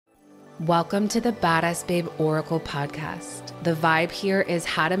Welcome to the Badass Babe Oracle podcast. The vibe here is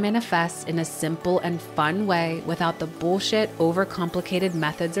how to manifest in a simple and fun way without the bullshit, overcomplicated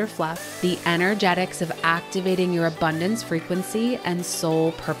methods or fluff, the energetics of activating your abundance frequency and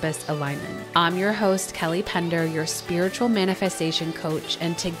soul purpose alignment. I'm your host, Kelly Pender, your spiritual manifestation coach,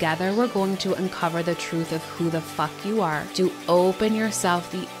 and together we're going to uncover the truth of who the fuck you are to open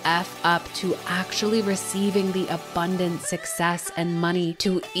yourself the F up to actually receiving the abundance, success, and money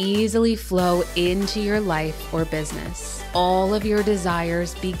to easily flow into your life or business. All of your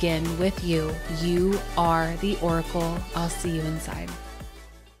desires begin with you. You are the oracle. I'll see you inside.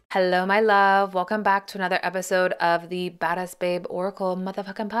 Hello, my love. Welcome back to another episode of the Badass Babe Oracle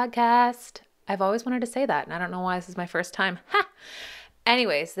motherfucking podcast. I've always wanted to say that, and I don't know why this is my first time. Ha!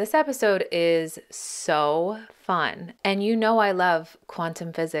 Anyways, this episode is so fun. And you know I love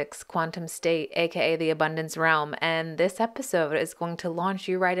quantum physics, quantum state, aka the abundance realm. And this episode is going to launch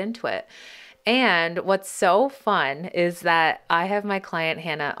you right into it. And what's so fun is that I have my client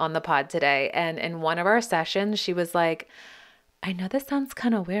Hannah on the pod today. And in one of our sessions, she was like, I know this sounds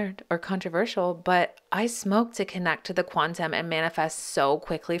kind of weird or controversial, but I smoke to connect to the quantum and manifest so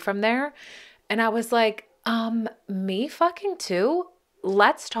quickly from there. And I was like, me fucking too?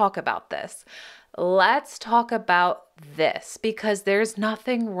 Let's talk about this. Let's talk about this because there's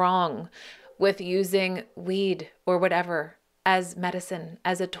nothing wrong with using weed or whatever as medicine,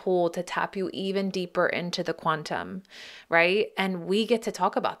 as a tool to tap you even deeper into the quantum, right? And we get to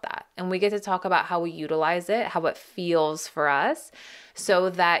talk about that. And we get to talk about how we utilize it, how it feels for us,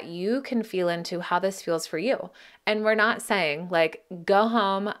 so that you can feel into how this feels for you. And we're not saying like, go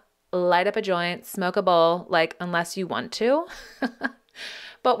home, light up a joint, smoke a bowl, like unless you want to.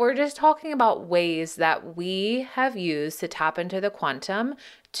 But we're just talking about ways that we have used to tap into the quantum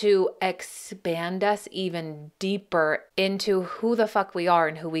to expand us even deeper into who the fuck we are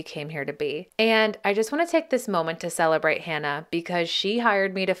and who we came here to be. And I just want to take this moment to celebrate Hannah because she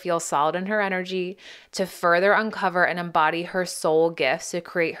hired me to feel solid in her energy, to further uncover and embody her soul gifts to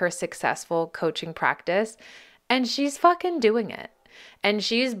create her successful coaching practice. And she's fucking doing it. And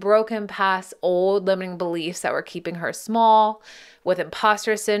she's broken past old limiting beliefs that were keeping her small, with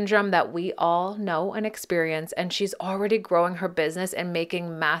imposter syndrome that we all know and experience. And she's already growing her business and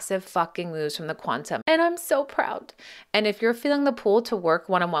making massive fucking moves from the quantum. And I'm so proud. And if you're feeling the pull to work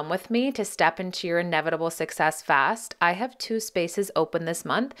one-on-one with me to step into your inevitable success fast, I have 2 spaces open this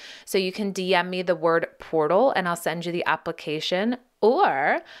month. So you can DM me the word portal and I'll send you the application.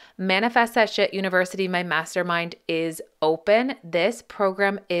 Or Manifest That Shit University, my mastermind, is open. This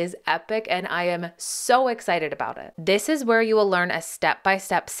program is epic and I am so excited about it. This is where you will learn a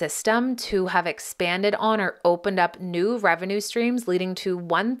step-by-step system to have expanded on or opened up new revenue streams leading to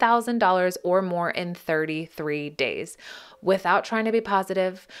 $1,000 or more in 33 days. Without trying to be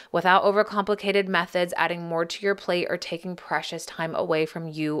positive, without overcomplicated methods, adding more to your plate or taking precious time away from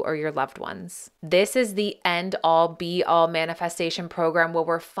you or your loved ones. This is the end-all, be-all manifestation program where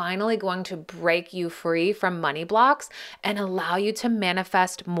we're finally going to break you free from money blocks and allow you to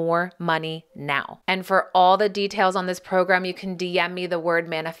manifest more money now. And for all the details on this program, you can DM me the word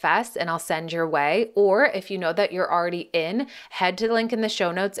manifest and I'll send your way. Or if you know that you're already in, head to the link in the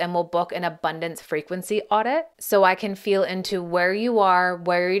show notes and we'll book an abundance frequency audit so I can feel into where you are,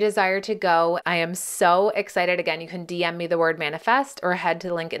 where you desire to go. I am so excited. Again, you can DM me the word manifest or head to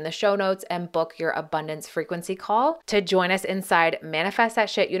the link in the show notes and book your abundance frequency call to join us inside Manifest That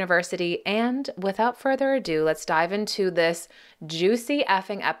Shit University. And without further ado, let's dive into this juicy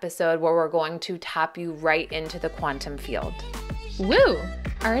effing episode where we're going to tap you right into the quantum field. Woo!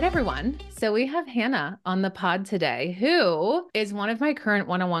 All right, everyone. So we have Hannah on the pod today, who is one of my current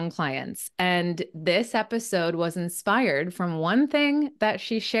one-on-one clients. And this episode was inspired from one thing that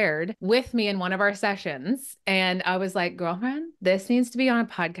she shared with me in one of our sessions. And I was like, girlfriend, this needs to be on a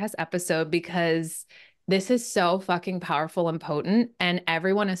podcast episode because this is so fucking powerful and potent. And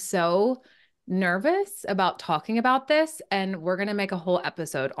everyone is so nervous about talking about this. And we're going to make a whole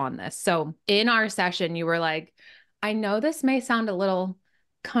episode on this. So in our session, you were like, I know this may sound a little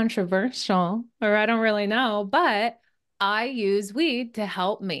controversial, or I don't really know, but I use weed to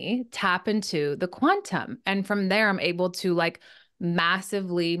help me tap into the quantum. And from there, I'm able to like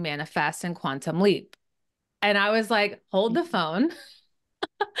massively manifest and quantum leap. And I was like, hold the phone.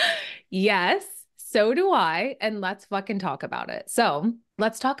 Yes, so do I. And let's fucking talk about it. So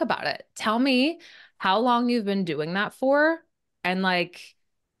let's talk about it. Tell me how long you've been doing that for and like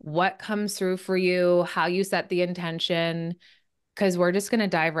what comes through for you, how you set the intention, because we're just going to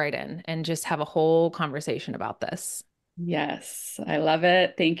dive right in and just have a whole conversation about this. Yes, I love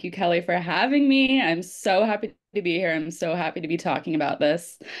it. Thank you, Kelly, for having me. I'm so happy to be here. I'm so happy to be talking about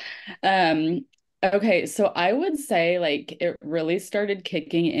this. Um, okay, so I would say like it really started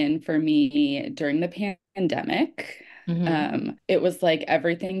kicking in for me during the pandemic. Hmm. It was like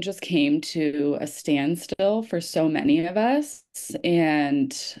everything just came to a standstill for so many of us.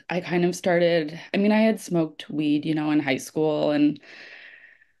 And I kind of started, I mean, I had smoked weed, in high school and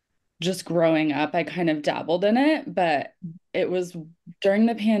just growing up, I kind of dabbled in it, but it was during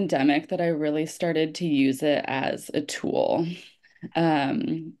the pandemic that I really started to use it as a tool.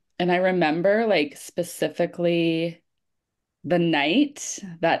 And I remember like specifically the night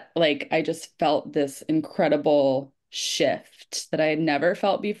that like I just felt this incredible shift that I had never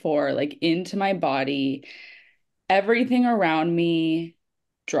felt before, like into my body. Everything around me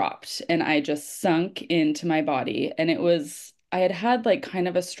dropped and I just sunk into my body. And I had had like kind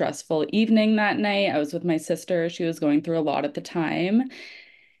of a stressful evening that night. I was with my sister. She was going through a lot at the time.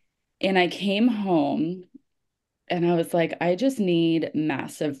 And I came home and I was like, I just need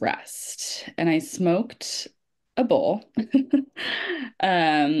massive rest. And I smoked a bowl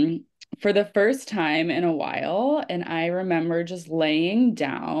um, for the first time in a while. And I remember just laying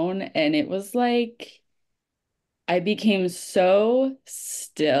down, and it was like I became so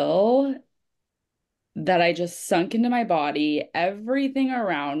still that I just sunk into my body. Everything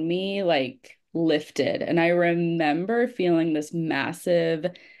around me like lifted. And I remember feeling this massive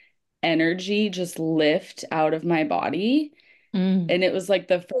energy just lift out of my body. Mm, And it was like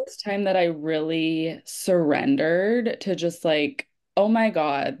the first time that I really surrendered to just like, oh my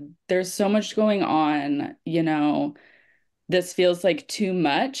God, there's so much going on, this feels like too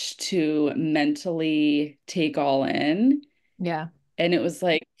much to mentally take all in. yeah. And it was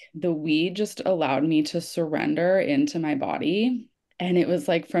like the weed just allowed me to surrender into my body. And it was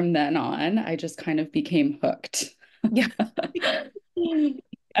like from then on, I just kind of became hooked. Yeah.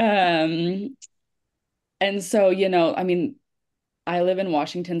 Um, and so, I mean, I live in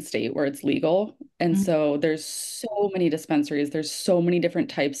Washington State where it's legal. And Mm, so there's so many dispensaries, there's so many different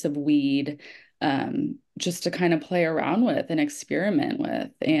types of weed, just to kind of play around with and experiment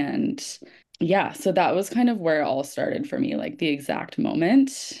with. And yeah, so that was kind of where it all started for me, like the exact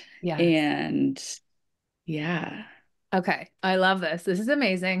moment. yes. And yeah, Okay. I love this. This is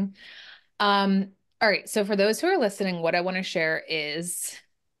amazing. Um, all right. So for those who are listening, what I want to share is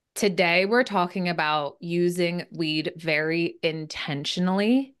today we're talking about using weed very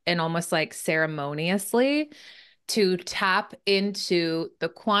intentionally and almost like ceremoniously to tap into the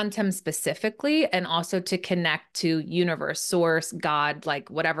quantum specifically and also to connect to universe, source, God, like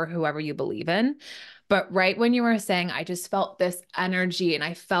whatever, whoever you believe in. But right when you were saying, I just felt this energy and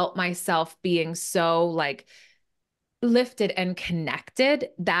I felt myself being so like lifted and connected,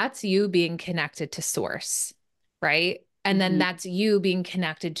 that's you being connected to source, right? And then mhm, that's you being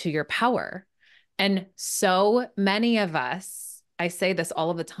connected to your power. And so many of us, I say this all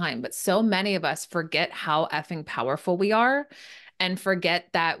of the time, but so many of us forget how effing powerful we are and forget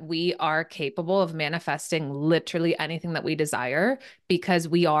that we are capable of manifesting literally anything that we desire because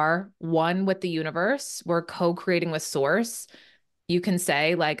we are one with the universe. We're co creating with source. You can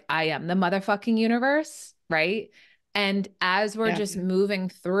say, like, I am the motherfucking universe, right? And as we're yeah, just moving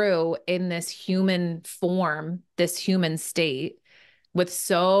through in this human form, this human state, with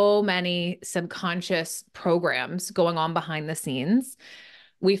so many subconscious programs going on behind the scenes,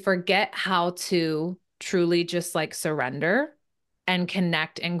 we forget how to truly just like surrender and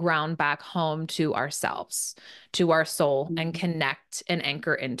connect and ground back home to ourselves, to our soul, and mhm, connect and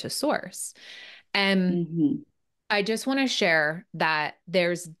anchor into source. And mhm, I just want to share that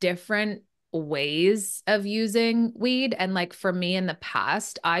there's different ways of using weed. And like for me in the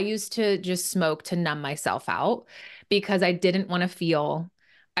past, I used to just smoke to numb myself out because I didn't want to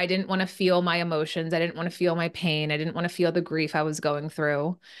feel my emotions. I didn't want to feel my pain. I didn't want to feel the grief I was going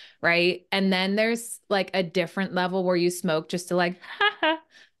through. Right. And then there's like a different level where you smoke just to like, haha,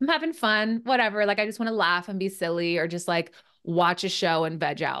 I'm having fun, whatever. Like I just want to laugh and be silly or just like watch a show and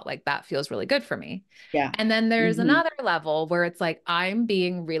veg out. Like that feels really good for me. yeah, And then there's mhm, another level where it's like, I'm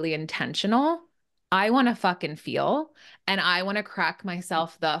being really intentional. I want to fucking feel and I want to crack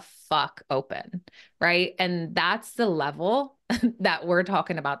myself the fuck open. Right. And that's the level that we're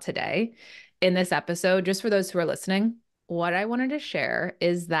talking about today in this episode. Just for those who are listening, what I wanted to share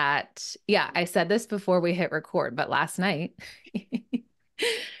is that, yeah, I said this before we hit record, but last night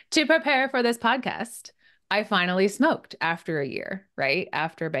to prepare for this podcast, I finally smoked after a year, right?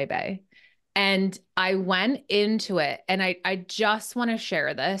 After Bebe. And I went into it and I just want to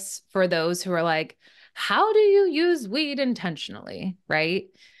share this for those who are like, how do you use weed intentionally? Right.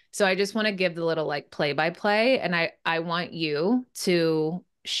 So I just want to give the little like play by play, and I want you to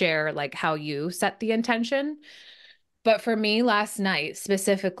share like how you set the intention. But for me last night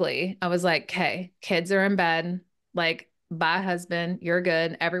specifically, I was like, okay, kids are in bed. Like, bye, husband. You're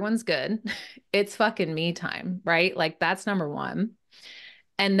good. Everyone's good. It's fucking me time, right? Like, that's number one.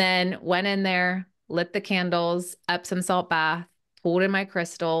 And then went in there, lit the candles, Epsom salt bath, pulled in my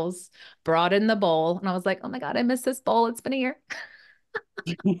crystals, brought in the bowl. And I was like, oh my God, I miss this bowl. It's been a year.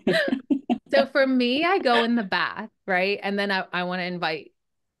 So for me, I go in the bath, right? And then I want to invite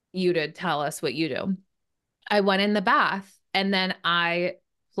you to tell us what you do. I went in the bath and then I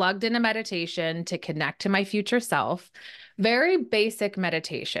plugged in a meditation to connect to my future self. Very basic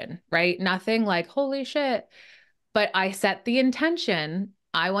meditation, right? Nothing like, holy shit. But I set the intention.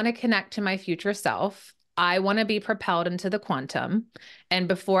 I want to connect to my future self. I want to be propelled into the quantum. And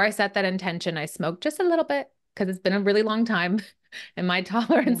before I set that intention, I smoked just a little bit because it's been a really long time and my Yeah.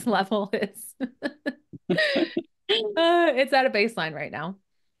 tolerance level is it's at a baseline right now.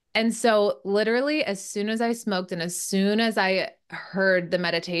 And so, literally, as soon as I smoked and as soon as I heard the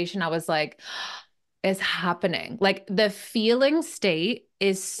meditation, I was like, it's happening. Like, the feeling state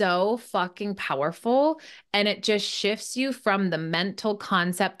is so fucking powerful. And it just shifts you from the mental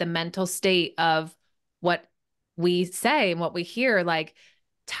concept, the mental state of what we say and what we hear. Like,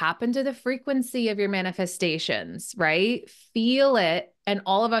 tap into the frequency of your manifestations, right? Feel it. And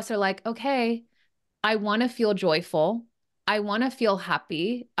all of us are like, okay, I want to feel joyful. I want to feel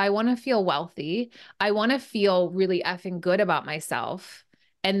happy. I want to feel wealthy. I want to feel really effing good about myself.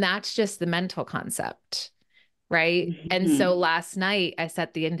 And that's just the mental concept, right? And so Mhm. last night I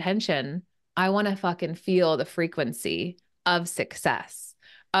set the intention. I want to fucking feel the frequency of success,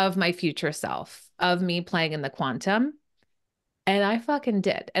 of my future self, of me playing in the quantum. And I fucking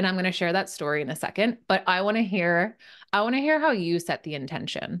did. And I'm going to share that story in a second, but I want to hear how you set the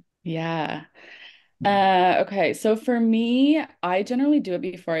intention. Yeah. Okay. So for me, I generally do it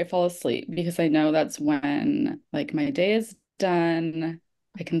before I fall asleep because I know that's when like my day is done.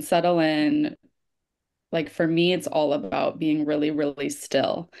 I can settle in. Like for me, it's all about being really, really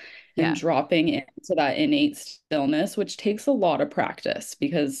still and Yeah. dropping into that innate stillness, which takes a lot of practice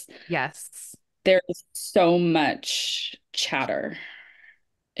because Yes. there's so much chatter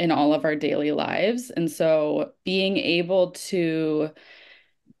in all of our daily lives. And so being able to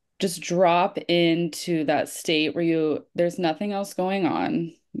just drop into that state where there's nothing else going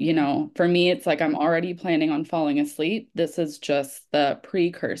on. You know, for me, it's like I'm already planning on falling asleep. This is just the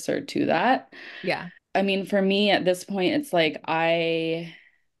precursor to that. Yeah. I mean, for me at this point, it's like I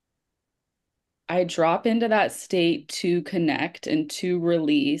drop into that state to connect and to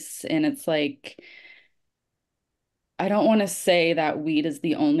release. And it's like I don't want to say that weed is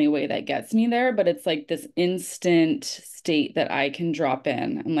the only way that gets me there, but it's like this instant state that I can drop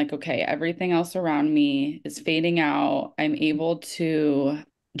in. I'm like, okay, everything else around me is fading out. I'm able to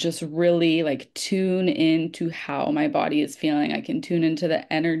just really like tune into how my body is feeling. I can tune into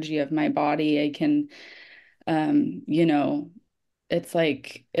the energy of my body. I can, you know, it's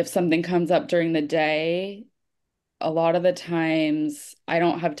like if something comes up during the day, a lot of the times I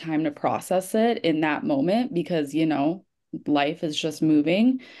don't have time to process it in that moment because, life is just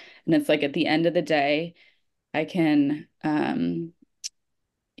moving. And it's like at the end of the day, I can,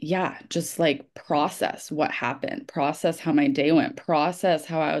 yeah, just like process what happened, process how my day went, process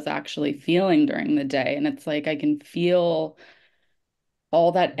how I was actually feeling during the day. And it's like I can feel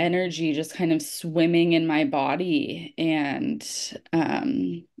all that energy just kind of swimming in my body. And,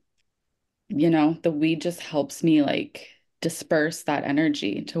 the weed just helps me like disperse that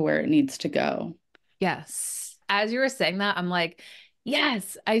energy to where it needs to go. Yes. As you were saying that, I'm like,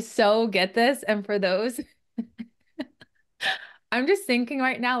 yes, I so get this. And for those, I'm just thinking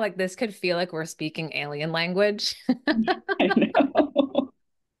right now, like this could feel like we're speaking alien language, I know.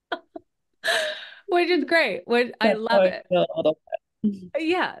 which is great. Which I That's how love I it. feel a little bit.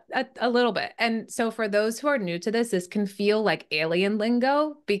 Yeah, a little bit. And so for those who are new to this can feel like alien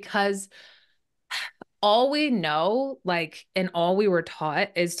lingo because all we know, like, and all we were taught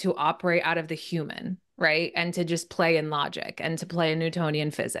is to operate out of the human, right? And to just play in logic and to play in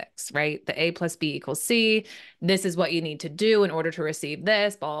Newtonian physics, right? The A plus B equals C. This is what you need to do in order to receive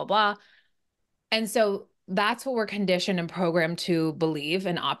this, blah, blah, blah. And so that's what we're conditioned and programmed to believe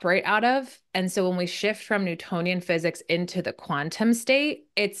and operate out of. And so when we shift from Newtonian physics into the quantum state,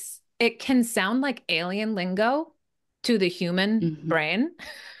 it can sound like alien lingo to the human Mhm. brain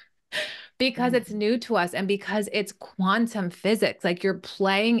because Yeah. it's new to us and because it's quantum physics. Like you're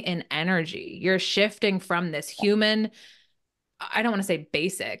playing in energy. You're shifting from this human I don't want to say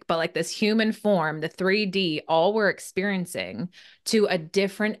basic, but like this human form, the 3D, all we're experiencing to a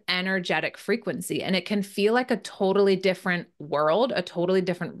different energetic frequency. And it can feel like a totally different world, a totally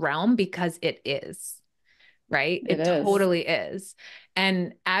different realm because it is, right? It It is. totally is.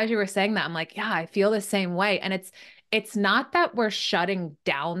 And as you were saying that, I'm like, yeah, I feel the same way. And it's not that we're shutting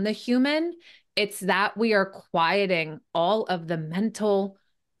down the human, it's that we are quieting all of the mental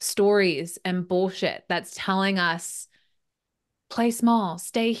stories and bullshit that's telling us play small,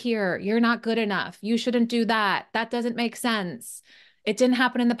 stay here. You're not good enough. You shouldn't do that. That doesn't make sense. It didn't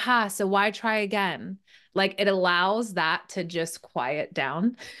happen in the past. So why try again? Like it allows that to just quiet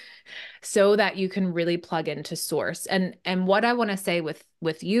down so that you can really plug into source. And what I want to say with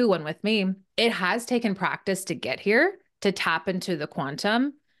you and with me, it has taken practice to get here, to tap into the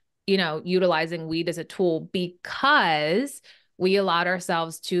quantum, utilizing weed as a tool because we allowed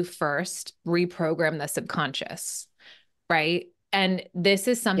ourselves to first reprogram the subconscious, right? And this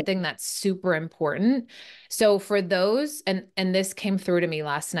is Yeah. something that's super important. So for those, and this came through to me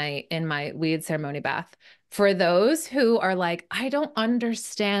last night in my weed ceremony bath, for those who are like, I don't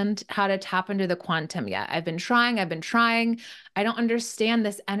understand how to tap into the quantum yet. I've been trying. I don't understand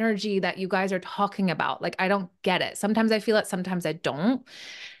this energy that you guys are talking about. Like, I don't get it. Sometimes I feel it, sometimes I don't.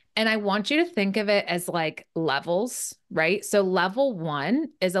 And I want you to think of it as like levels, right? So, level one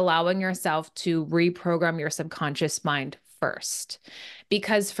is allowing yourself to reprogram your subconscious mind first.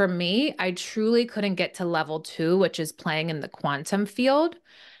 Because for me, I truly couldn't get to level two, which is playing in the quantum field,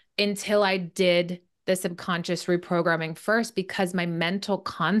 until I did the subconscious reprogramming first, because my mental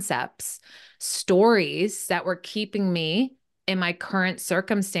concepts, stories that were keeping me in my current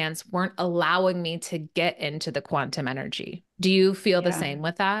circumstance weren't allowing me to get into the quantum energy. Do you feel the Yeah, same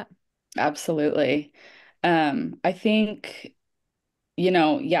with that? absolutely. I think,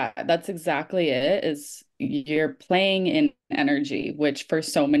 yeah, that's exactly it, is you're playing in energy, which for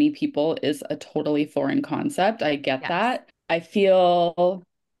so many people is a totally foreign concept. I get Yes. that. I feel,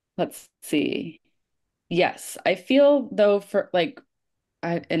 let's see. Yes, I feel though for like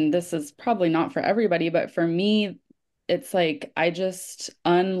and this is probably not for everybody, but for me, it's like I just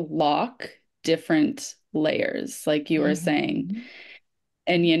unlock different layers, like you were saying. Mhm.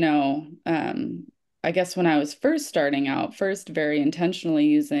 And I guess when I was first starting out, first very intentionally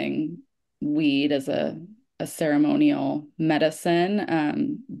using weed as a ceremonial medicine,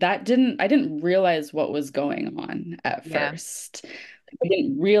 I didn't realize what was going on at Yeah. first. I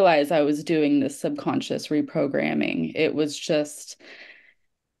didn't realize I was doing this subconscious reprogramming. It was just,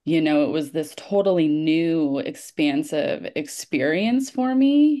 it was this totally new, expansive experience for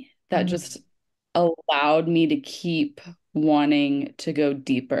me that just Mhm. allowed me to keep wanting to go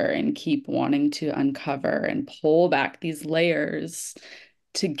deeper and keep wanting to uncover and pull back these layers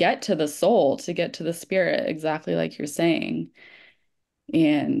to get to the soul, to get to the spirit, exactly like you're saying.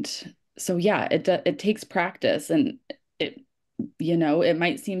 And so, yeah, it takes practice, and it it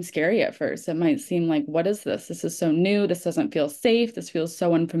might seem scary at first. It might seem like, what is this? This is so new. This doesn't feel safe. This feels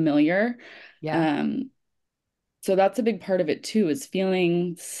so unfamiliar. Yeah. Um, so that's a big part of it too, is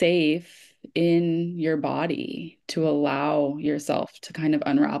feeling safe in your body to allow yourself to kind of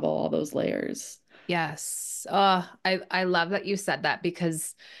unravel all those layers. Yes. Oh, I love that you said that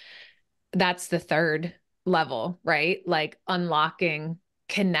because that's the third level, right? Like unlocking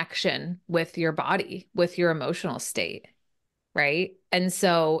connection with your body, with your emotional state, right? And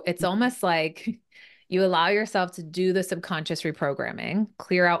so it's almost like you allow yourself to do the subconscious reprogramming,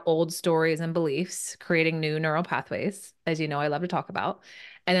 clear out old stories and beliefs, creating new neural pathways, as you know, I love to talk about.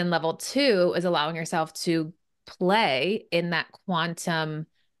 And then level two is allowing yourself to play in that quantum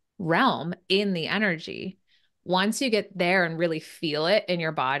realm in the energy. Once you get there and really feel it in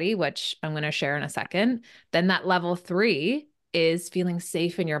your body, which I'm going to share in a second, then that level three is feeling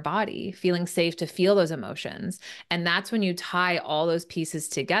safe in your body, feeling safe to feel those emotions. And that's when you tie all those pieces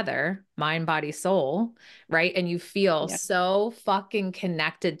together, mind, body, soul, right? And you feel Yeah. so fucking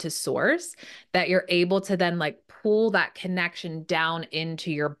connected to source that you're able to then like pull that connection down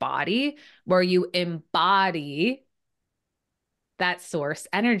into your body where you embody that source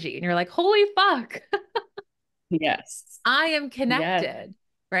energy. And you're like, holy fuck, Yes. I am Yes. connected.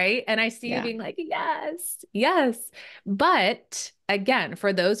 Right. And I see you Yeah. being like, yes, yes. But again,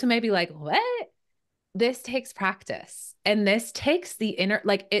 for those who may be like, what? This takes practice. And this takes the inner,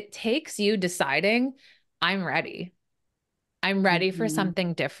 like, it takes you deciding, I'm ready. I'm ready for Mhm.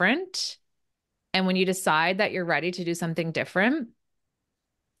 something different. And when you decide that you're ready to do something different,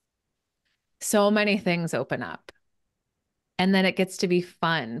 so many things open up. And then it gets to be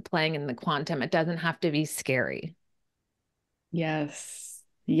fun playing in the quantum. It doesn't have to be scary. Yes.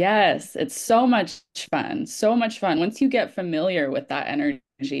 Yes, it's so much fun. So much fun. Once you get familiar with that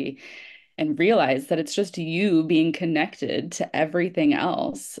energy and realize that it's just you being connected to everything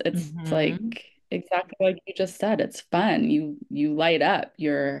else, it's Hmm. like exactly like you just said, it's fun. You light up.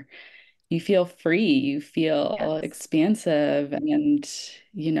 You feel free, you feel Yes. expansive, and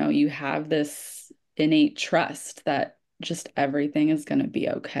you have this innate trust that just everything is going to be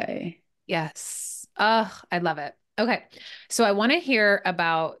okay. Yes. I love it. Okay. So I want to hear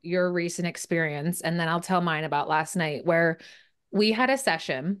about your recent experience, and then I'll tell mine about last night where we had a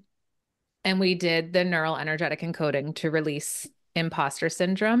session and we did the neural energetic encoding to release imposter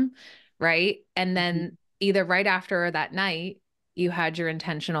syndrome, right? And then either right after or that night, you had your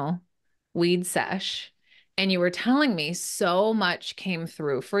intentional weed sesh, and you were telling me so much came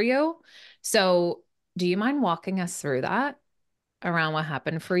through for you. So, do you mind walking us through that around what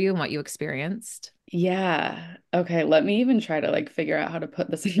happened for you and what you experienced? Yeah. Okay, let me even try to like figure out how to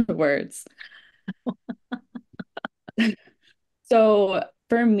put this into words. So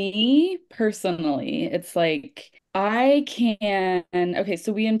for me personally, it's like I can, okay,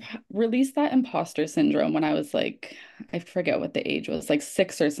 so we released that imposter syndrome when I was like, I forget what the age was, like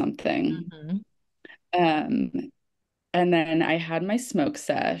 6 or something. Mhm. Um, and then I had my smoke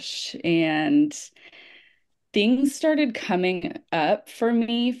sesh and things started coming up for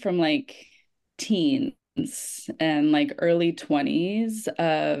me from like teens and like early 20s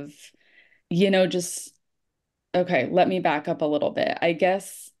of, just okay, let me back up a little bit. I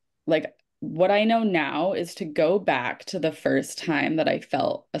guess like what I know now is to go back to the first time that I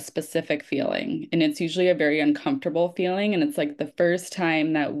felt a specific feeling. And it's usually a very uncomfortable feeling. And it's like the first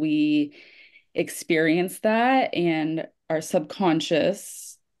time that we experience that and our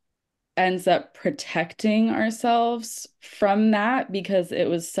subconscious ends up protecting ourselves from that because it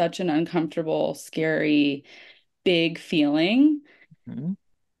was such an uncomfortable, scary, big feeling. Mhm.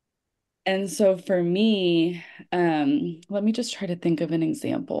 And so for me, let me just try to think of an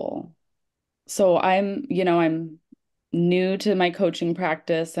example. So I'm new to my coaching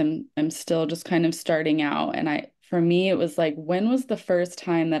practice. I'm still just kind of starting out. And for me, it was like, when was the first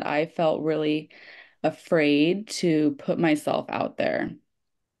time that I felt really afraid to put myself out there?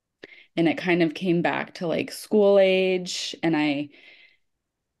 And it kind of came back to like school age, and I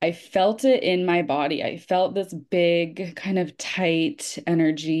felt it in my body. I felt this big kind of tight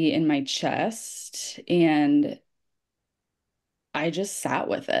energy in my chest, and I just sat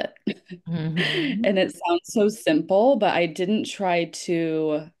with it. Mhm. And it sounds so simple, but I didn't try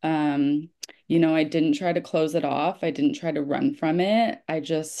to, I didn't try to close it off. I didn't try to run from it. I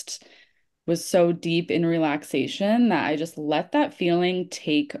just was so deep in relaxation that I just let that feeling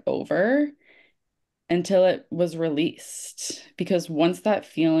take over until it was released. Because once that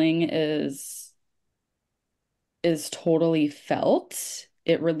feeling is totally felt,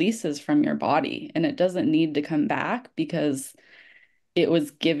 it releases from your body and it doesn't need to come back because it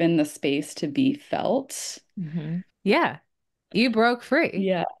was given the space to be felt. Mhm. Yeah, you broke free.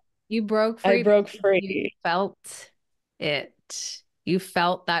 Yeah, You broke I free broke because you free. felt it. You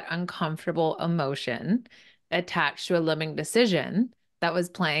felt that uncomfortable emotion attached to a limiting decision that was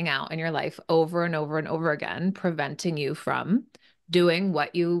playing out in your life over and over and over again, preventing you from doing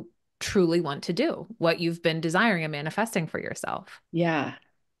what you truly want to do, what you've been desiring and manifesting for yourself. Yeah.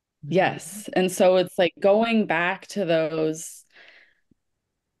 Mhm. Yes. And so it's like going back to those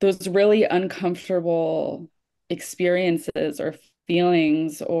really uncomfortable experiences or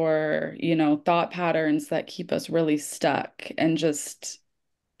feelings or, thought patterns that keep us really stuck and just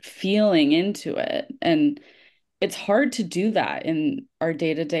feeling into it. And it's hard to do that in our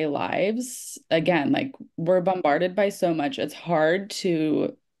day-to-day lives. Again, like we're bombarded by so much. It's hard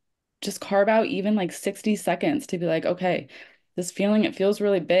to just carve out even like 60 seconds to be like, okay, this feeling, it feels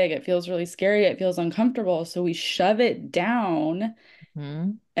really big. It feels really scary. It feels uncomfortable. So we shove it down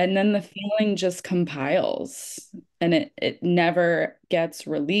Mhm. and then the feeling just compiles and it never gets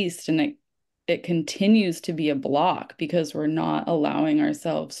released and it continues to be a block because we're not allowing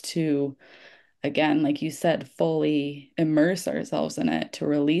ourselves to, again, like you said, fully immerse ourselves in it to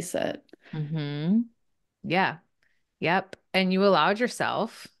release it. Mhm. Yeah. Yep. And you allowed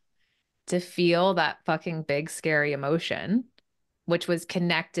yourself to feel that fucking big, scary emotion, which was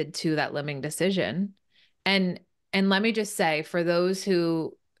connected to that limiting decision. And and let me just say, for those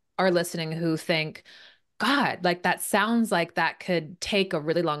who are listening who think, God, like that sounds like that could take a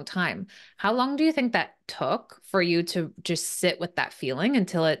really long time. How long do you think that took for you to just sit with that feeling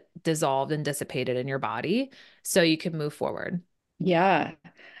until it dissolved and dissipated in your body so you could move forward? Yeah.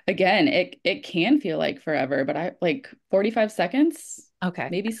 Again, it can feel like forever, but I like 45 seconds, Okay.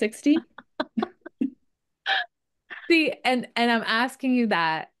 maybe 60. See, and I'm asking you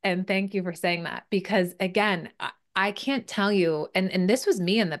that, and thank you for saying that, because again, I can't tell you, and this was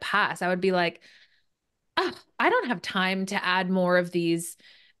me in the past. I would be like, oh, I don't have time to add more of these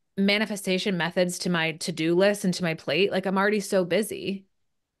manifestation methods to my to-do list and to my plate. Like I'm already so busy.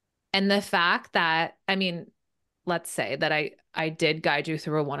 And the fact that, I mean, let's say that I did guide you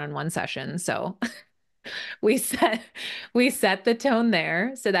through a one-on-one session. So we set we set the tone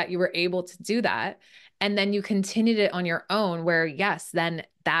there so that you were able to do that. And then you continued it on your own, where yes, then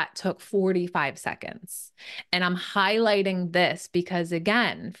that took 45 seconds. And I'm highlighting this because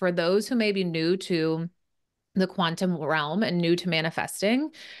again, for those who may be new to the quantum realm and new to manifesting,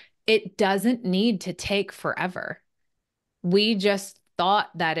 it doesn't need to take forever. We just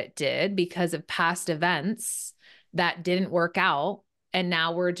thought that it did because of past events that didn't work out. And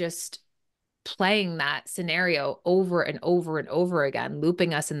now we're just playing that scenario over and over and over again,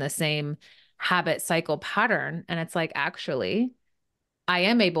 looping us in the same habit cycle pattern. And it's like, actually, I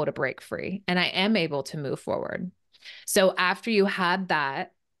am able to break free and I am able to move forward. So after you had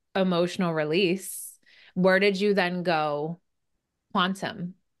that emotional release, where did you then go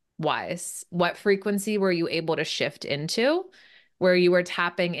quantum wise? What frequency were you able to shift into where you were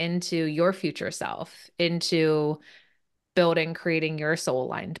tapping into your future self, into building, creating your soul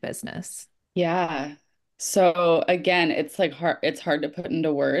aligned business? Yeah. So again, it's like it's hard to put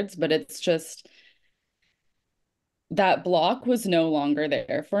into words, but it's just that block was no longer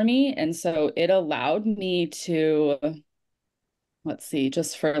there for me. And so it allowed me to, let's see,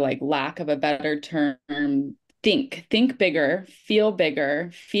 just for like lack of a better term, think bigger, feel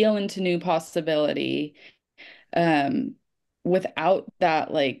into new possibility, um, without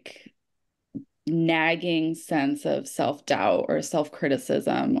that like nagging sense of self-doubt or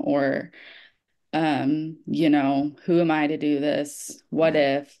self-criticism or who am I to do this? What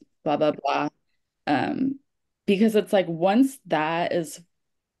Right. if, blah, blah, blah. Um, because it's like once that is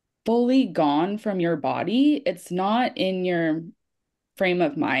fully gone from your body, it's not in your frame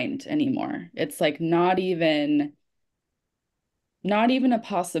of mind anymore. It's like not even a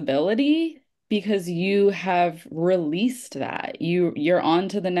possibility because you have released that. You're on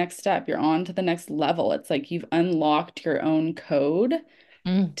to the next step. You're on to the next level. It's like you've unlocked your own code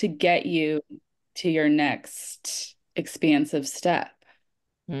Mm, to get you to your next expansive step.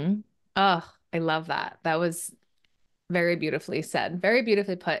 mm. Oh, I love that. That was very beautifully said. Very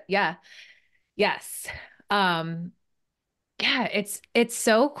beautifully put. Yeah. Yes. Um, yeah, it's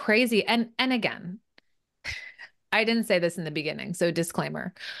so crazy. And again, I didn't say this in the beginning, so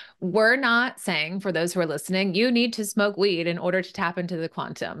disclaimer. We're not saying for those who are listening, you need to smoke weed in order to tap into the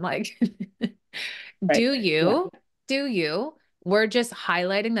quantum. Like, Right. do Yeah. you? Do you? We're just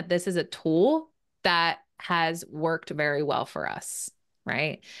highlighting that this is a tool that has worked very well for us,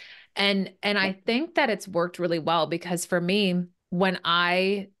 right? And I think that it's worked really well because for me, when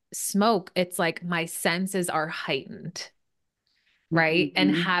I smoke, it's like my senses are heightened, right? And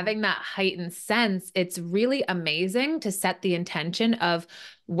Mhm. having that heightened sense, it's really amazing to set the intention of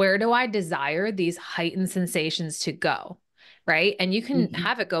where do I desire these heightened sensations to go, right? And you can Mhm.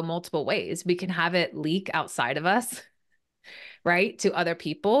 have it go multiple ways. We can have it leak outside of us, right, to other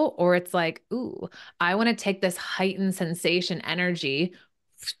people, or it's like, ooh, I want to take this heightened sensation energy,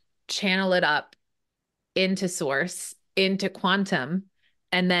 channel it up into source, into quantum.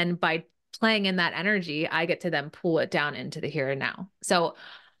 And then by playing in that energy, I get to then pull it down into the here and now. So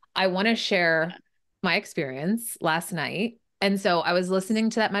I want to share my experience last night. And so I was listening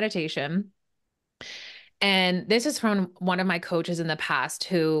to that meditation. And this is from one of my coaches in the past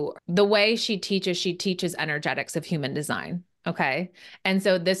who the way she teaches energetics of human design. Okay. And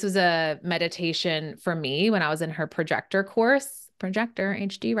so this was a meditation for me when I was in her projector course, projector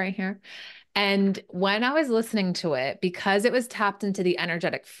HD right here. And when I was listening to it, because it was tapped into the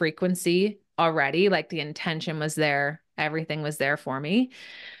energetic frequency already, like the intention was there, everything was there for me.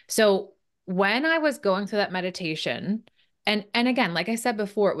 So when I was going through that meditation, and again, like I said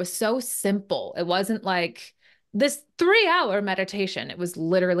before, it was so simple. It wasn't like this 3-hour meditation. It was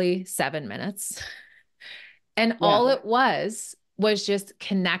literally 7 minutes. And Yeah. all it was just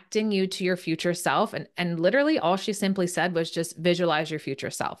connecting you to your future self. And literally all she simply said was just visualize your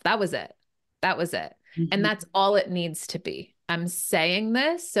future self. That was it. That was it. And Mhm. that's all it needs to be. I'm saying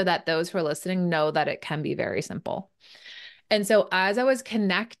this so that those who are listening know that it can be very simple. And so, as I was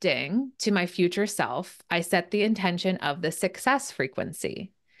connecting to my future self, I set the intention of the success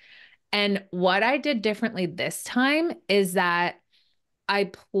frequency. And what I did differently this time is that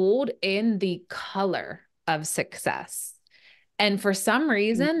I pulled in the color of success. And for some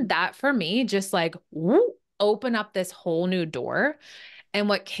reason, that for me just like whoop, open up this whole new door. And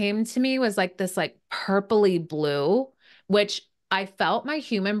what came to me was like this like purpley blue, which I felt my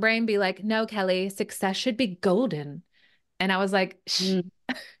human brain be like, no, Kelly, success should be golden. And I was like, shh, Mm.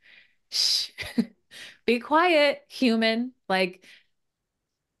 shh, be quiet, human. Like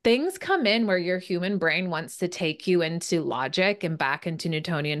things come in where your human brain wants to take you into logic and back into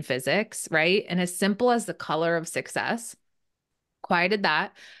Newtonian physics, right? And as simple as the color of success, quieted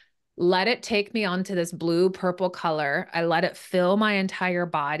that, let it take me onto this blue purple color. I let it fill my entire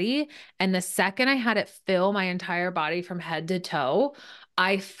body. And the second I had it fill my entire body from head to toe,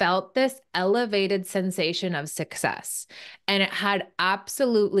 I felt this elevated sensation of success. And it had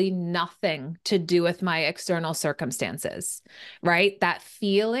absolutely nothing to do with my external circumstances, right? That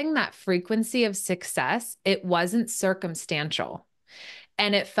feeling, that frequency of success, it wasn't circumstantial.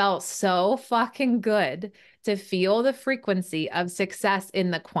 And it felt so fucking good to feel the frequency of success in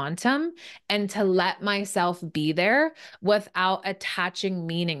the quantum and to let myself be there without attaching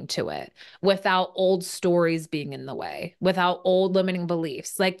meaning to it, without old stories being in the way, without old limiting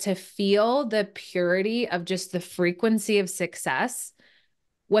beliefs. Like to feel the purity of just the frequency of success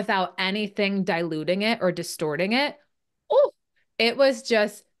without anything diluting it or distorting it. Oh, it was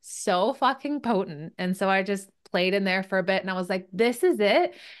just so fucking potent. And so I just played in there for a bit and I was like, this is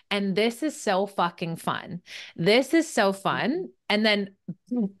it. And this is so fucking fun. This is so fun. And then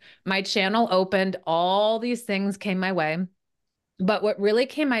my channel opened, all these things came my way. But what really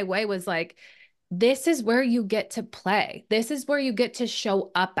came my way was like, this is where you get to play. This is where you get to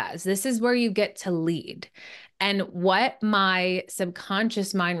show up as. This is where you get to lead. And what my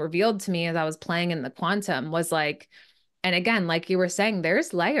subconscious mind revealed to me as I was playing in the quantum was like, and again, like you were saying,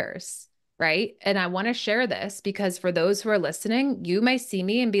 there's layers, right? And I want to share this because for those who are listening, you may see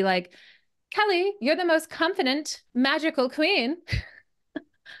me and be like, Kelly, you're the most confident, magical queen.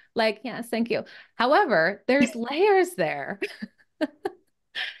 Like, yes, thank you. However, there's layers there.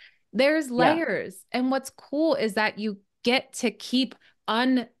 There's Yeah. layers. And what's cool is that you get to keep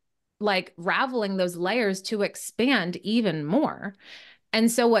like raveling those layers to expand even more. And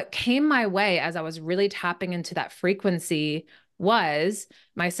so what came my way as I was really tapping into that frequency was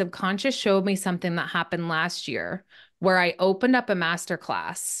my subconscious showed me something that happened last year where I opened up a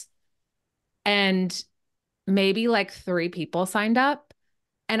masterclass and maybe like 3 people signed up.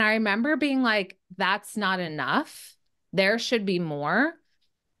 And I remember being like, that's not enough. There should be more.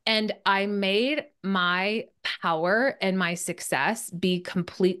 And I made my power and my success be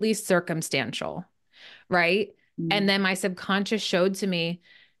completely circumstantial, right? And Mm. then my subconscious showed to me,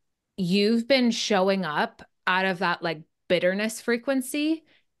 you've been showing up out of that like bitterness frequency,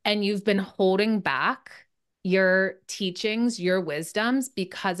 and you've been holding back your teachings, your wisdoms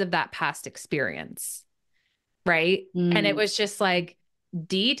because of that past experience, right? And it Mm. was just like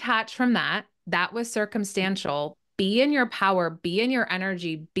detach from that. That was circumstantial. Be in your power, be in your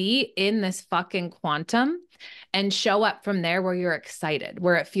energy, be in this fucking quantum and show up from there where you're excited,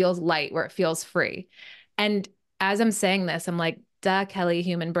 where it feels light, where it feels free. And as I'm saying this, I'm like, duh, Kelly,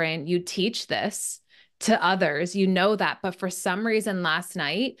 human brain, you teach this to others. You know that. But for some reason last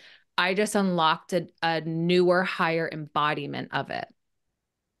night, I just unlocked a newer, higher embodiment of it,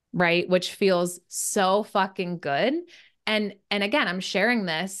 right? Which feels so fucking good. And again, I'm sharing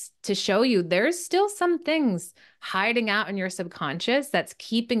this to show you there's still some things hiding out in your subconscious that's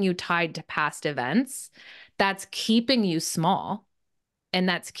keeping you tied to past events, that's keeping you small, and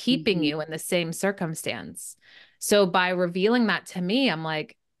that's keeping Mhm. you in the same circumstance. So by revealing that to me, I'm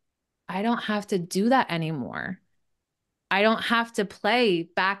like, I don't have to do that anymore. I don't have to play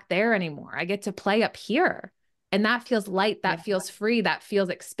back there anymore. I get to play up here. And that feels light, that Yeah. feels free, that feels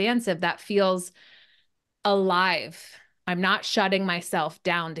expansive, that feels alive. I'm not shutting myself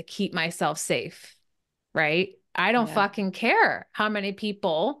down to keep myself safe, right? I don't Yeah. fucking care how many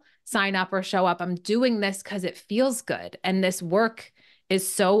people sign up or show up. I'm doing this because it feels good. And this work is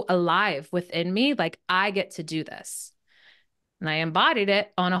so alive within me. Like I get to do this. And I embodied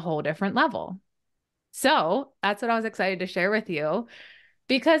it on a whole different level. So that's what I was excited to share with you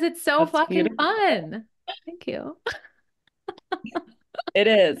because it's so That's fucking beautiful. fun. Thank you. It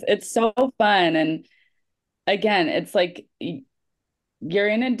is. It's so fun. And again, it's like you're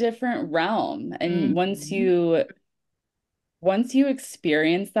in a different realm. And Mhm. once you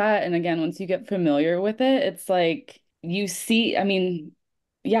experience that, and again, once you get familiar with it, it's like you see, I mean,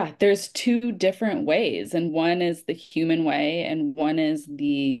 yeah, there's two different ways, and one is the human way, and one is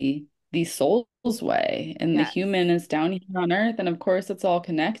the soul's way. And the Yes. human is down here on earth, and of course it's all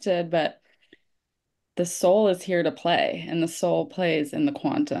connected, but the soul is here to play, and the soul plays in the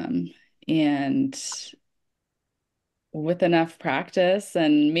quantum. And with enough practice,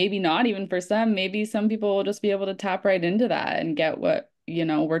 and maybe not even for some, maybe some people will just be able to tap right into that and get what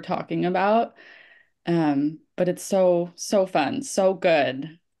we're talking about. But it's so, so fun, so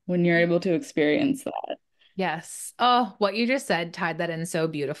good when you're able to experience that. Yes. Oh, what you just said tied that in so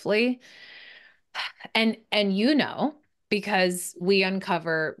beautifully. And because we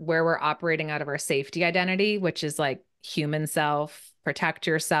uncover where we're operating out of our safety identity, which is like human self, protect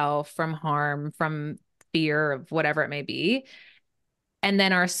yourself from harm, from fear of whatever it may be. And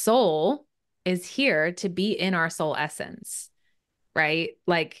then our soul is here to be in our soul essence, right?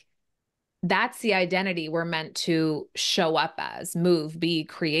 Like that's the identity we're meant to show up as, move, be,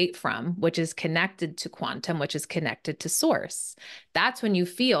 create from, which is connected to quantum, which is connected to source. That's when you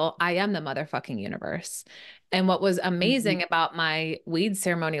feel I am the motherfucking universe. And what was Mhm. amazing about my weed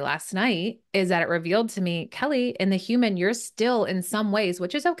ceremony last night is that it revealed to me, Kelly, in the human, you're still in some ways,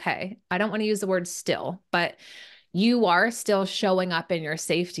 which is okay. I don't want to use the word still, but you are still showing up in your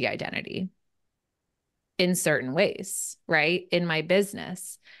safety identity in certain ways, right? In my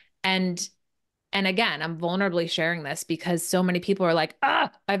business. And and again, I'm vulnerably sharing this because so many people are like,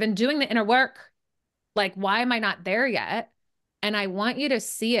 I've been doing the inner work. Like, why am I not there yet? And I want you to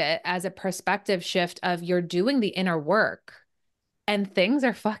see it as a perspective shift of you're doing the inner work and things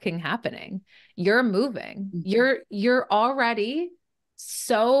are fucking happening. You're moving. You're already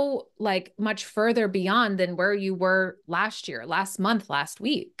so like much further beyond than where you were last year, last month, last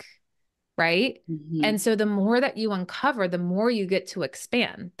week, right? Mhm. And so the more that you uncover, the more you get to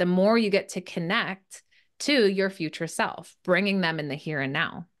expand, the more you get to connect to your future self, bringing them in the here and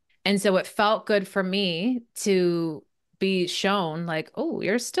now. And so it felt good for me to be shown like, oh,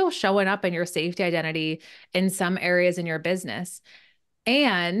 you're still showing up in your safety identity in some areas in your business.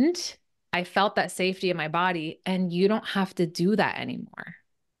 And I felt that safety in my body, and you don't have to do that anymore.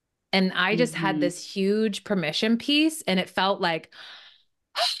 And I just had Mhm. this huge permission piece, and it felt like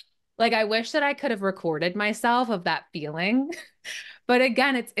I wish that I could have recorded myself of that feeling. But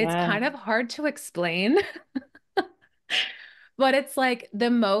again, it's Yeah. kind of hard to explain, but it's like the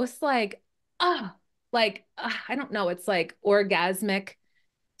most like I don't know, it's like orgasmic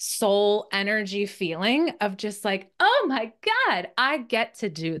soul energy feeling of just like, oh my God, I get to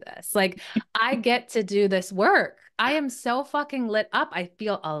do this. Like I get to do this work. I am so fucking lit up. I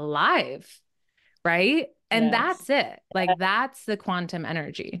feel alive, right? And Yes. that's it. Like that's the quantum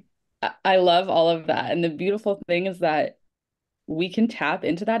energy. I love all of that. And the beautiful thing is that we can tap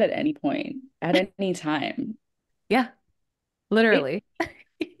into that at any point, at any time. Yeah, literally.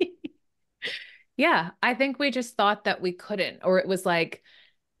 Yeah, I think we just thought that we couldn't, or it was like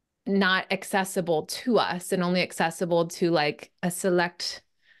not accessible to us and only accessible to like a select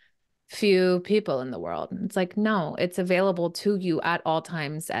few people in the world. It's like, no, it's available to you at all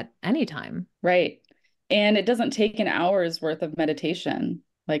times, at any time. Right. And it doesn't take an hour's worth of meditation.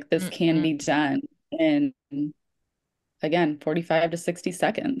 Like this can Mm-mm. be done in, again, 45 to 60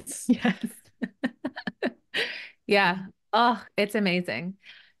 seconds. Yes. Yeah. Oh, it's amazing.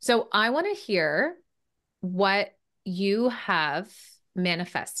 So I want to hear what you have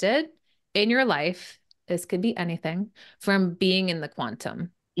manifested in your life. This could be anything from being in the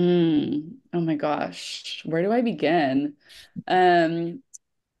quantum. Oh my gosh. Where do I begin? Um,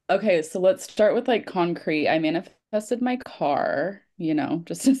 okay, so let's start with like concrete. I manifested my car,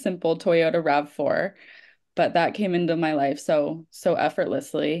 just a simple Toyota RAV4, but that came into my life so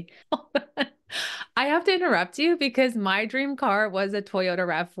effortlessly. I have to interrupt you because my dream car was a Toyota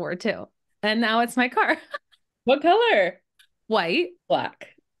RAV4 too. And now it's my car. What color? White.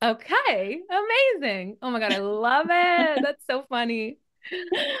 Black. Okay. Amazing. Oh my God. I love it. That's so funny.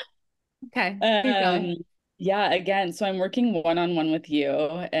 Okay. Keep going. Um, yeah, again, so I'm working one-on-one with you,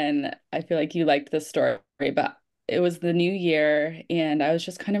 and I feel like you liked this story, but it was the new year, and I was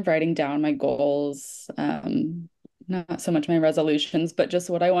just kind of writing down my goals, not so much my resolutions, but just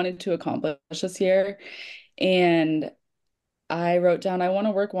what I wanted to accomplish this year. And I wrote down I want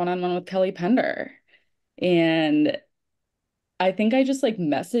to work one-on-one with Kelly Pender. And I think I just like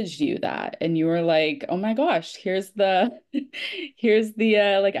messaged you that and you were like, "Oh my gosh, here's the here's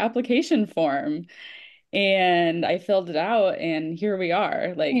the like application form." And I filled it out and here we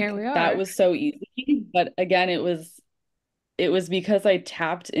are. Here Like we that are. was so easy, but again, it was because I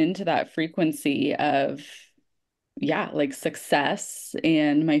tapped into that frequency of yeah, like success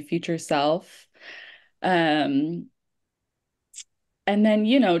and my future self. Um and then,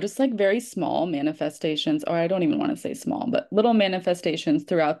 just like very small manifestations, or I don't even want to say small, but little manifestations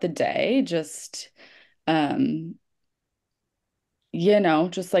throughout the day, just um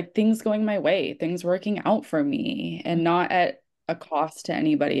just like things going my way, things working out for me and not at a cost to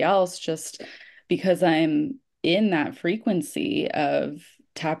anybody else, just because I'm in that frequency of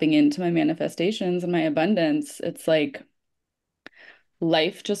tapping into my manifestations and my abundance. It's like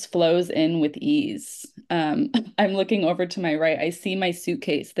life just flows in with ease. I'm looking over to my right. I see my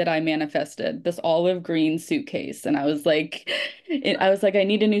suitcase that I manifested, this olive green suitcase. And I was like, I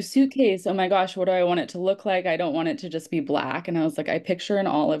need a new suitcase. Oh my gosh, what do I want it to look like? I don't want it to just be black. And I was like, I picture an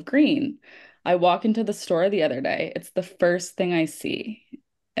olive green. I walk into the store the other day. It's the first thing I see.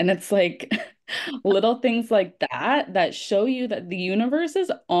 And it's like little things like that that show you that the universe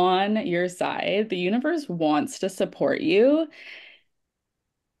is on your side. The universe wants to support you.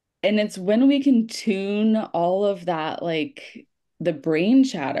 And it's when we can tune all of that, like the brain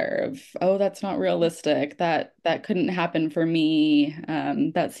chatter of, oh, that's not realistic. That couldn't happen for me.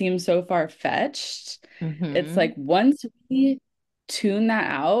 That seems so far-fetched. It's Mm-hmm. like once we tune that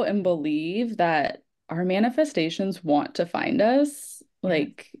out and believe that our manifestations want to find us, Yeah.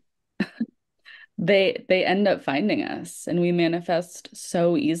 like they end up finding us, and we manifest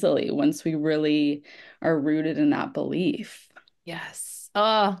so easily once we really are rooted in that belief. Yes.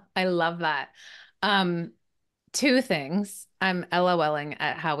 Oh, I love that. Um, Two things. I'm LOLing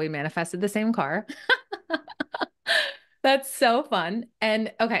at how we manifested the same car. That's so fun.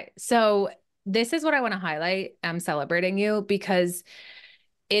 And okay, so this is what I want to highlight. I'm celebrating you because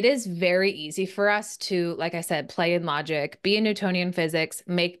it is very easy for us to, like I said, play in logic, be in Newtonian physics,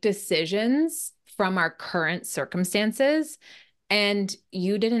 make decisions from our current circumstances. And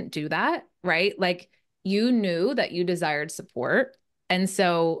you didn't do that, right? Like you knew that you desired support. And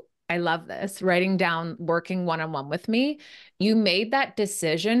so I love this writing down, working one on one with me. You made that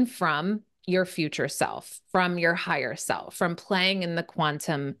decision from your future self, from your higher self, from playing in the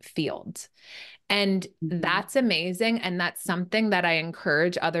quantum field. And Mhm. that's amazing. And that's something that I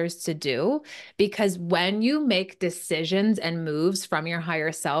encourage others to do because when you make decisions and moves from your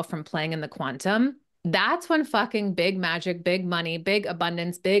higher self, from playing in the quantum, that's when fucking big magic, big money, big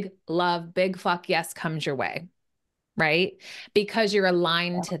abundance, big love, big fuck yes comes your way, right? Because you're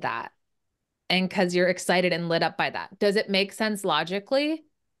aligned to that and because you're excited and lit up by that. Does it make sense logically?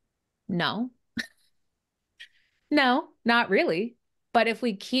 No. No, not really. But if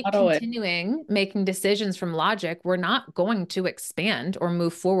we keep Not always. continuing making decisions from logic, we're not going to expand or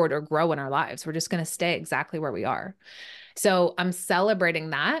move forward or grow in our lives. We're just going to stay exactly where we are. So I'm celebrating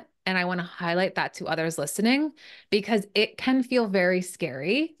that. And I want to highlight that to others listening because it can feel very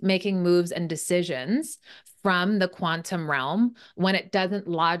scary making moves and decisions from the quantum realm when it doesn't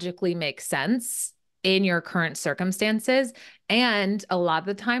logically make sense in your current circumstances. And a lot of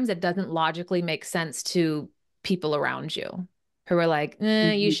the times it doesn't logically make sense to people around you who are like, you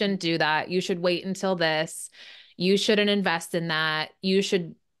Mhm. shouldn't do that. You should wait until this. You shouldn't invest in that. You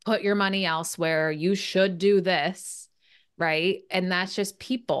should put your money elsewhere. You should do this. Right. And that's just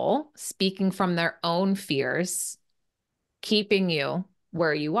people speaking from their own fears, keeping you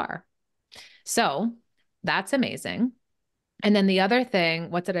where you are. So that's amazing. And then the other thing,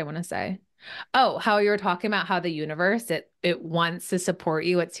 what did I want to say? Oh, how you were talking about how the universe it wants to support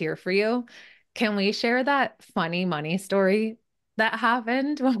you, it's here for you. Can we share that funny money story that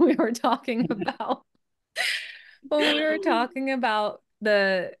happened when we were talking about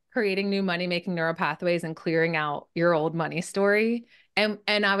the creating new money making neural pathways and clearing out your old money story? And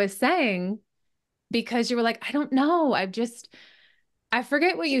I was saying because you were like, I don't know, I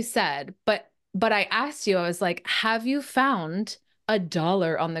forget what you said, but I asked you, I was like, have you found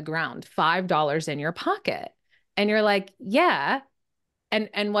 $1 on the ground, $5 in your pocket? And you're like, yeah.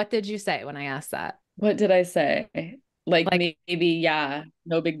 And what did you say when I asked that? What did I say? Like Like, maybe, yeah,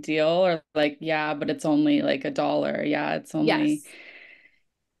 no big deal, or like, yeah, but it's only like $1. Yeah, it's yes.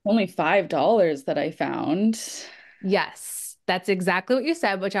 only $5 that I found. Yes, that's exactly what you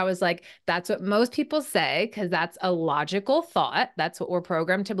said, which I was like, that's what most people say, because that's a logical thought. That's what we're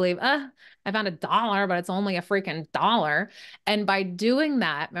programmed to believe. I found $1, but it's only a freaking dollar. And by doing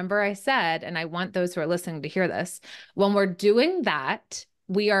that, remember I said, and I want those who are listening to hear this, when we're doing that,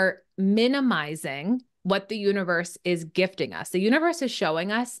 we are minimizing what the universe is gifting us. The universe is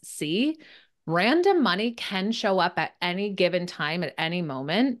showing us, see, random money can show up at any given time, at any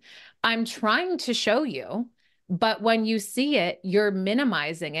moment. I'm trying to show you. But when you see it, you're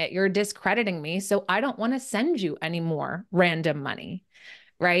minimizing it, you're discrediting me. So I don't want to send you any more random money.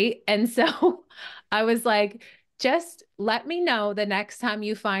 Right. And so I was like, just let me know the next time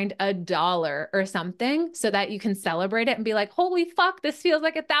you find $1 or something so that you can celebrate it and be like, holy fuck, this feels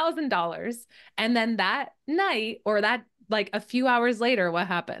like $1,000. And then that night or that like a few hours later, what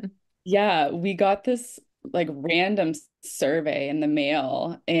happened? Yeah, we got this like random survey in the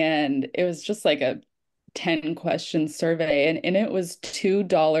mail, and it was just like a 10 question survey, and in it was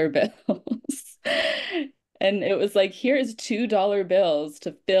 $2 bills. And it was like, here's $2 bills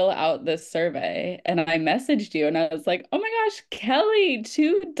to fill out this survey. And I messaged you and I was like, oh my gosh, Kelly,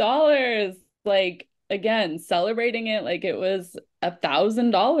 $2. Like, again, celebrating it like it was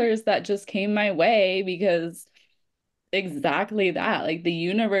 $1,000 that just came my way because exactly that. Like the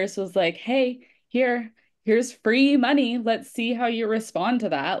universe was like, hey, here's free money. Let's see how you respond to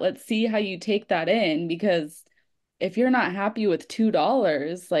that. Let's see how you take that in. Because if you're not happy with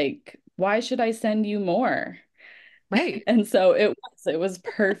 $2, like, why should I send you more? Right. And so it was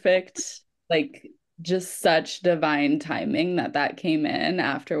perfect, like just such divine timing that that came in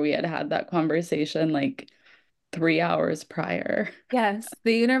after we had had that conversation like 3 hours prior. Yes.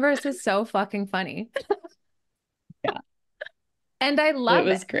 The universe is so fucking funny. Yeah, And I it love it.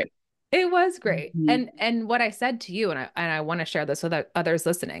 was great. It was great. Mhm. And what I said to you, and I want to share this with others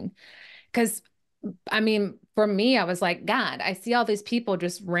listening, because I mean, for me, I was like, God, I see all these people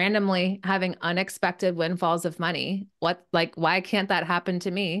just randomly having unexpected windfalls of money. What, like, why can't that happen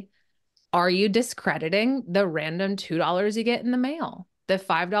to me? Are you discrediting the random $2 you get in the mail, the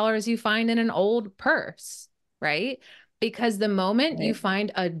 $5 you find in an old purse, right? Because the moment you Right.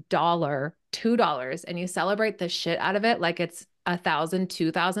 find a dollar, $2, and you celebrate the shit out of it like it's $1,000,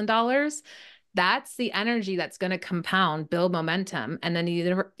 $2,000, that's the energy that's going to compound, build momentum, and then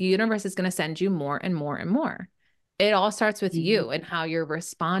the universe is going to send you more and more and more. It all starts with Mhm. you and how you're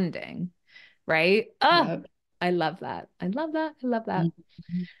responding, right? Oh, Yep. I love that. I love that. I love that.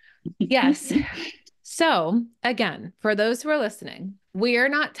 Mhm. Yes. So, again, for those who are listening, we are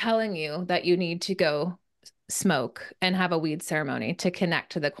not telling you that you need to go smoke and have a weed ceremony to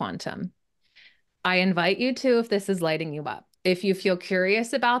connect to the quantum. I invite you to, if this is lighting you up. If you feel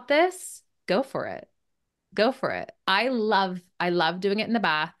curious about this, go for it. Go for it. I love doing it in the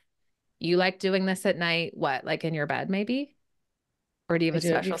bath. You like doing this at night, what, like in your bed maybe? Or do you I have a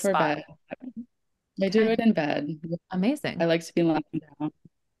do it special before spot? bed. I do Okay. it in bed. I Amazing. like to be lying down.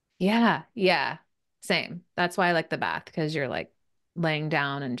 Yeah, yeah. Same. That's why I like the bath because you're like laying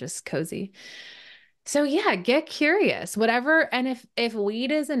down and just cozy. So yeah, get curious. Whatever, and if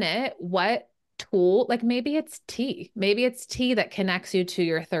weed isn't it, what tool, like maybe it's tea. Maybe it's tea that connects you to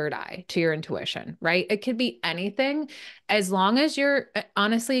your third eye, to your intuition, right? It could be anything as long as you're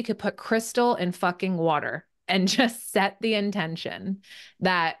honestly, you could put crystal in fucking water and just set the intention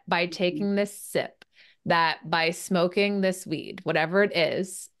that by Mhm. taking this sip, that by smoking this weed, whatever it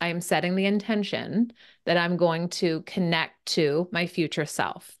is, I'm setting the intention that I'm going to connect to my future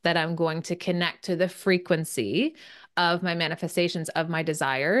self, that I'm going to connect to the frequency of my manifestations, of my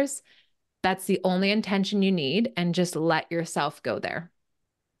desires. That's the only intention you need. And just let yourself go there.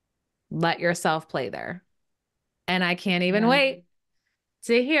 Let yourself play there. And I can't even Yeah. wait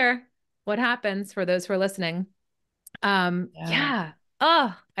to hear what happens for those who are listening. Yeah. Yeah.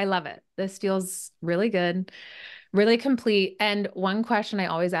 Oh, I love it. This feels really good, really complete. And one question I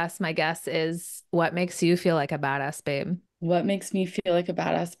always ask my guests is, what makes you feel like a badass babe? What makes me feel like a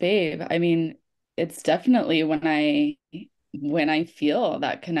badass babe? I mean, it's definitely when I feel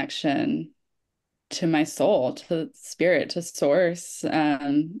that connection to my soul, to spirit, to source.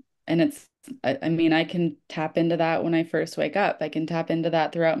 And I mean, I can tap into that when I first wake up. I can tap into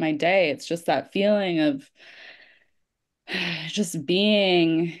that throughout my day. It's just that feeling of just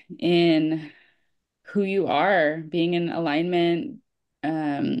being in who you are, being in alignment,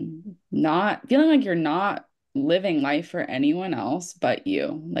 not feeling like you're not living life for anyone else but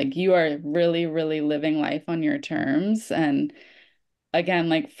you. Like you are really, really living life on your terms. And again,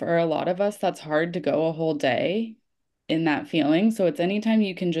 like for a lot of us, that's hard to go a whole day in that feeling. So it's anytime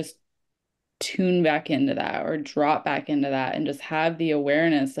you can just tune back into that or drop back into that and just have the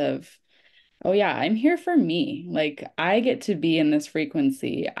awareness of, oh yeah, I'm here for me. Like I get to be in this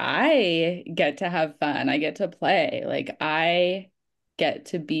frequency. I get to have fun. I get to play. Like I get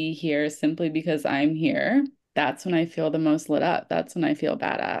to be here simply because I'm here. That's when I feel the most lit up. That's when I feel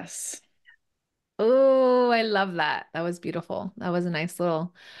badass. Oh, I love that. That was beautiful. That was a nice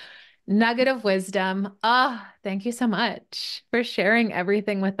little nugget of wisdom. Ah, thank you so much for sharing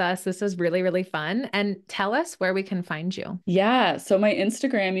everything with us. This was really, really fun. And tell us where we can find you. Yeah. So my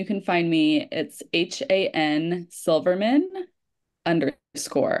Instagram, you can find me. It's HAN Silverman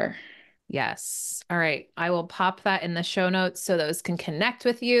 _. Yes. All right. I will pop that in the show notes so those can connect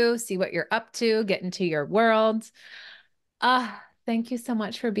with you, see what you're up to, get into your world. Ah, thank you so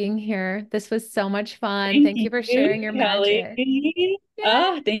much for being here. This was so much fun. Thank Thank you for you, sharing your Kelly. magic.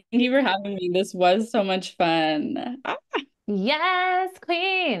 Thank you for having me. This was so much fun. Yes,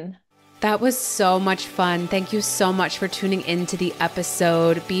 Queen. That was so much fun. Thank you so much for tuning into the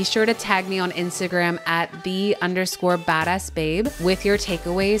episode. Be sure to tag me on Instagram at @the_badassbabe with your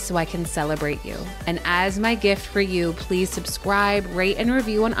takeaways so I can celebrate you. And as my gift for you, please subscribe, rate, and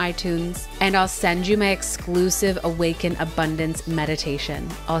review on iTunes, and I'll send you my exclusive Awaken Abundance meditation.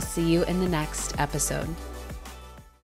 I'll see you in the next episode.